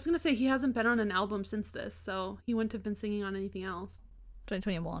on... I was going to say, he hasn't been on an album since this, so he wouldn't have been singing on anything else.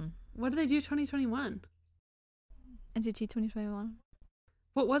 2021. What did they do 2021? NCT 2021.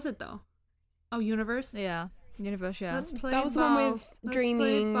 What was it, though? Oh, Universe? Yeah. Universe, yeah. Let's play that was ball. the one with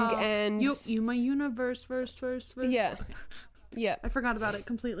Dreaming and... You my universe, verse. Yeah. Yeah. I forgot about it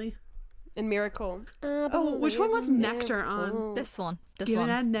completely. And Miracle. Which one was Nectar on? This one. Give me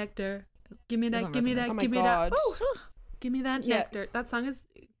that Nectar. Give me that, give me that, oh give me God. that. Give me that Nectar. That song is...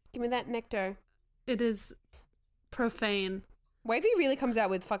 Give me that Nectar. It is profane. Wavy really comes out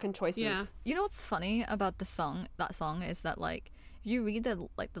with fucking choices. Yeah. You know what's funny about that song is that, like, if you read the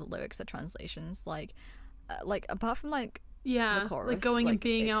lyrics, the translations, like apart from like the chorus, like going like, and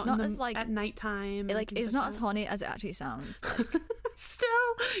being out not as, like, at nighttime. It's not as horny as it actually sounds. Like, still,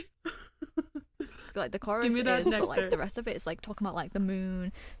 like the chorus is, but like the rest of it is like talking about like the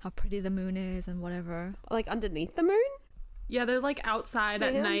moon, how pretty the moon is, and whatever. Like underneath the moon. Yeah, they're like outside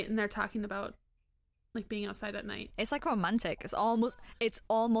at night, and they're talking about like being outside at night. It's like romantic. It's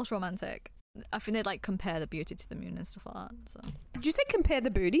almost romantic. I think they like compare the beauty to the moon and stuff like that. So did you say compare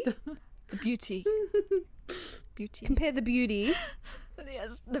the booty? The beauty. Beauty. Compare the beauty.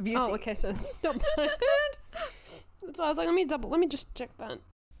 Yes, the beauty. Oh, okay, so it's not bad. That's why I was like, let me just check that.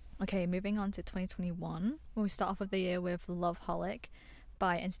 Okay, moving on to 2021, where we start off of the year with Loveholic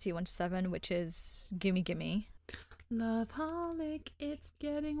by NCT 127, which is Gimme Gimme. Loveholic, it's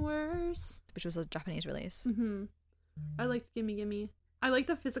getting worse. Which was a Japanese release. I liked Gimme Gimme. I like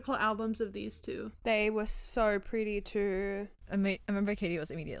the physical albums of these two. They were so pretty too. I remember Katie was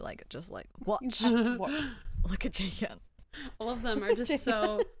immediately like, just like, what? What? Look at Jaehyun. All of them are just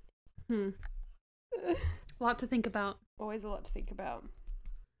so... A lot to think about. Always a lot to think about.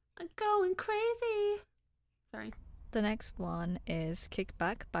 I'm going crazy. Sorry. The next one is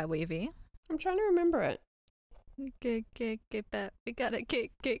Kickback by Wavy. I'm trying to remember it. Get back. We gotta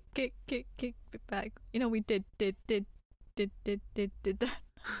get back. You know, we did that.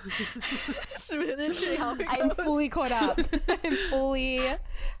 It's literally how it I'm goes. fully caught up. I'm fully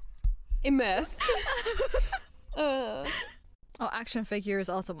immersed. Oh, Action Figure is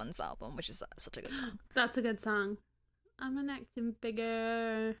also on this album, which is such a good song. That's a good song. I'm an action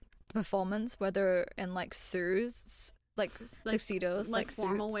figure. The performance, where they're in like suits, like tuxedos, like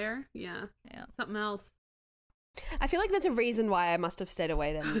formal suits. wear. Yeah. Something else. I feel like there's a reason why I must have stayed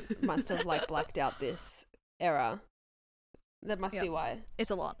away then. Must have like blacked out this era. That must be why.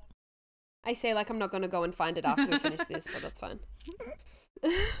 It's a lot. I say like I'm not going to go and find it after we finish this, but that's fine.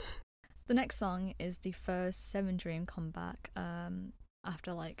 The next song is the first Seven Dream comeback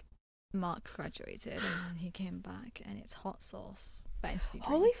after like Mark graduated and then he came back, and it's Hot Sauce by NCT Dream.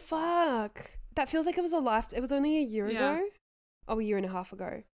 Holy fuck. That feels like it was it was only a year ago. Oh, a year and a half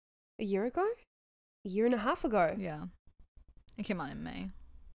ago. A year ago? A year and a half ago. Yeah. It came out in May.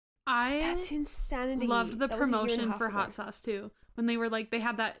 That's insanity. Loved the promotion for Hot Sauce too. When they were like, they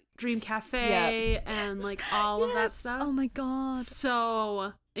had that Dream Cafe and like all of that stuff. Oh my god.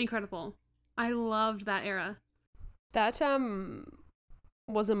 So incredible. I loved that era. That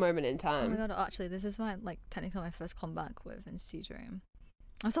was a moment in time. Oh my god, actually this is technically my first comeback with NCT Dream.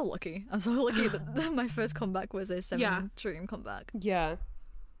 I'm so lucky. that my first comeback was a Seven Dream comeback. Yeah.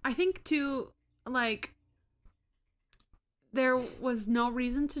 I think too, like, there was no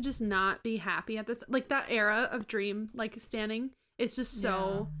reason to just not be happy at this. Like, that era of Dream, like, standing is just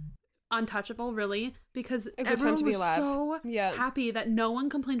so untouchable, really, because everyone was so happy that no one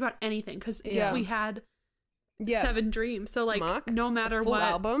complained about anything, because we had Seven Dream. So, like, no matter what,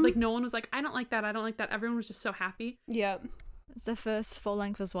 album. Like, no one was like, I don't like that. Everyone was just so happy. Yeah. It's their first full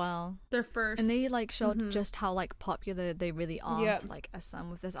length as well. Their first. And they, like, showed just how, like, popular they really are to, like, SM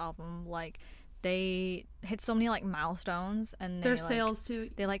with this album. Like, they hit so many like milestones, and their sales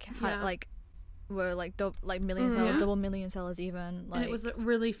too. They like had like were like million sellers, double million sellers even. Like, and it was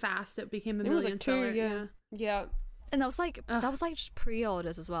really fast. It became a million seller. Yeah. And that was like just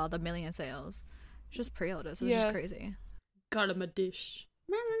pre-orders as well. The million sales, just pre-orders. It was just crazy. Got him a dish.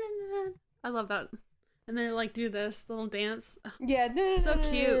 I love that. And then they like do this little dance. Yeah, so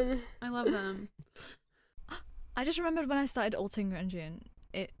cute. I love them. I just remembered when I started ulting Renjun.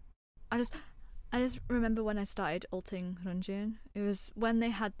 I just remember when I started ulting Renjun. It was when they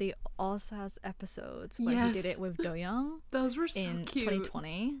had the Allstars episodes when he did it with Do-young. Those were so in cute.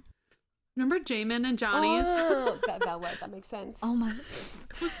 2020. Remember Jamin and Johnny's? Oh, that makes sense. Oh my!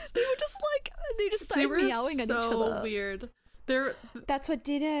 They just started meowing at each other. So weird. That's what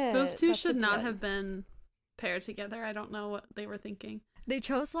did it. Those two should not have been paired together. I don't know what they were thinking. They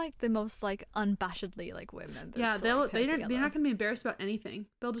chose like the most like unabashedly like weird members. Yeah, they're not gonna be embarrassed about anything.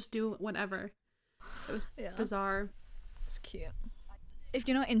 They'll just do whatever. It was bizarre. It's cute. If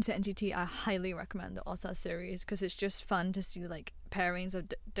you're not into NCT, I highly recommend the Allstars series because it's just fun to see like pairings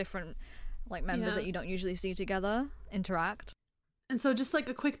of different like members that you don't usually see together interact. And so just like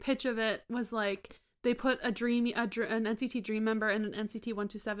a quick pitch of it was like they put an NCT Dream member and an NCT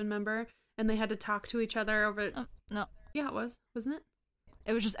 127 member, and they had to talk to each other over. No. Yeah, it was, wasn't it?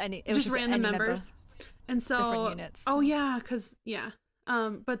 It was just just random members, and so different units. Oh yeah, because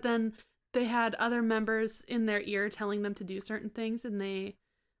but then they had other members in their ear telling them to do certain things, and the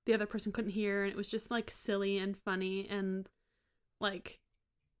other person couldn't hear, and it was just like silly and funny and like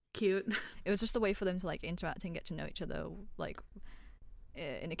cute. It was just a way for them to like interact and get to know each other, like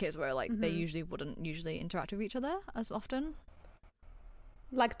in a case where like they wouldn't interact with each other as often.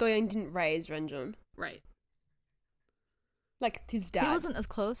 Like Do-young didn't raise Renjun, right? Like his dad. He wasn't as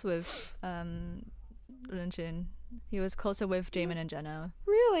close with Renjun. He was closer with Jamin and Jeno.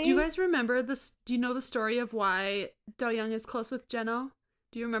 Really? Do you guys remember this? Do you know the story of why Do-young is close with Jeno?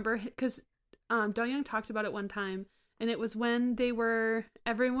 Do you remember? Because Do-young talked about it one time, and it was when they were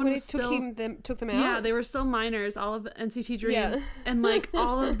took them out. Yeah, they were still minors, all of NCT Dream, and like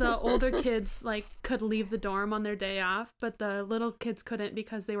all of the older kids like could leave the dorm on their day off, but the little kids couldn't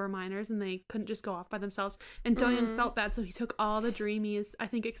because they were minors and they couldn't just go off by themselves. And Do-young felt bad, so he took all the Dreamies, I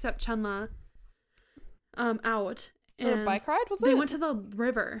think, except Chunla, out. And on a bike ride, was it? They went to the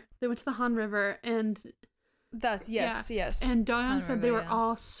river. They went to the Han River, and yes. And Do-young said they were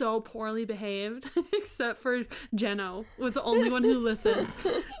all so poorly behaved, except for Jeno was the only one who listened.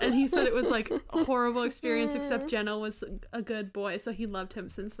 And he said it was like a horrible experience, except Jeno was a good boy, so he loved him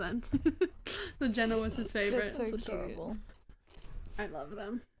since then. So Jeno was his favorite. That's so adorable. I love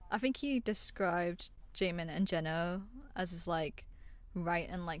them. I think he described Jamin and Jeno as his like right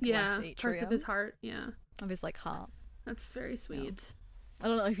and like left atrium. Parts of his heart, of his like heart. That's very sweet. I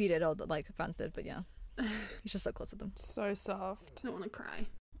don't know if he did or like fans did, but yeah. He's just so close to them. So soft. I don't want to cry.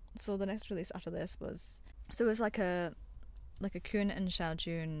 So the next release after this was, so it was like a Kun and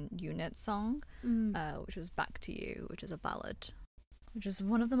Xiaojun unit song, which was Back to You, which is a ballad, which is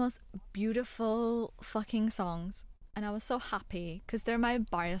one of the most beautiful fucking songs. And I was so happy because they're my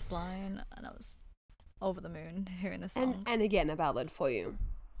bias line, and I was over the moon hearing this song. And again, a ballad for you.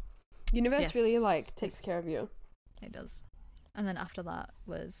 Universe really like takes care of you. It does. And then after that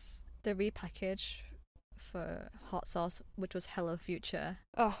was the repackage for Hot Sauce, which was Hello Future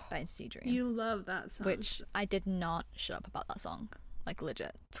by NCT Dream. You love that song. Which I did not shut up about that song. Like,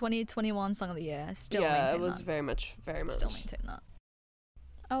 legit. 2021 Song of the Year. Still maintain that. Yeah, it was very much. Still maintain that.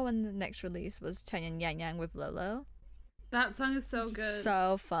 Oh, and the next release was Tianyan Yang Yang with Lolo. That song is so good.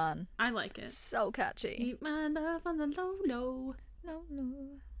 So fun. I like it. So catchy. Keep my love on the low, low. Low,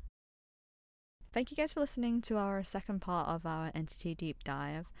 low. Thank you guys for listening to our second part of our NCT Deep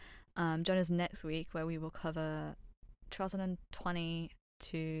Dive. Join us next week where we will cover 2020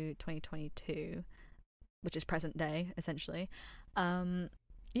 to 2022, which is present day, essentially. Yep.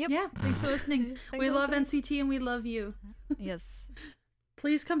 Yeah, thanks for listening. We love NCT and we love you. Yes.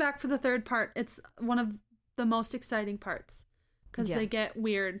 Please come back for the third part. It's one of the most exciting parts because they get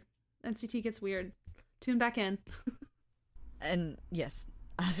weird. NCT gets weird. Tune back in. And yes,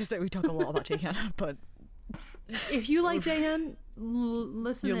 as I said, we talk a lot about Jaehyun, but if you like Jaehyun,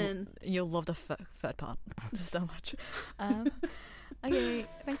 listen in. You'll love the third part so much. Okay,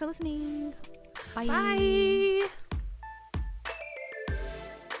 thanks for listening. Bye. Bye.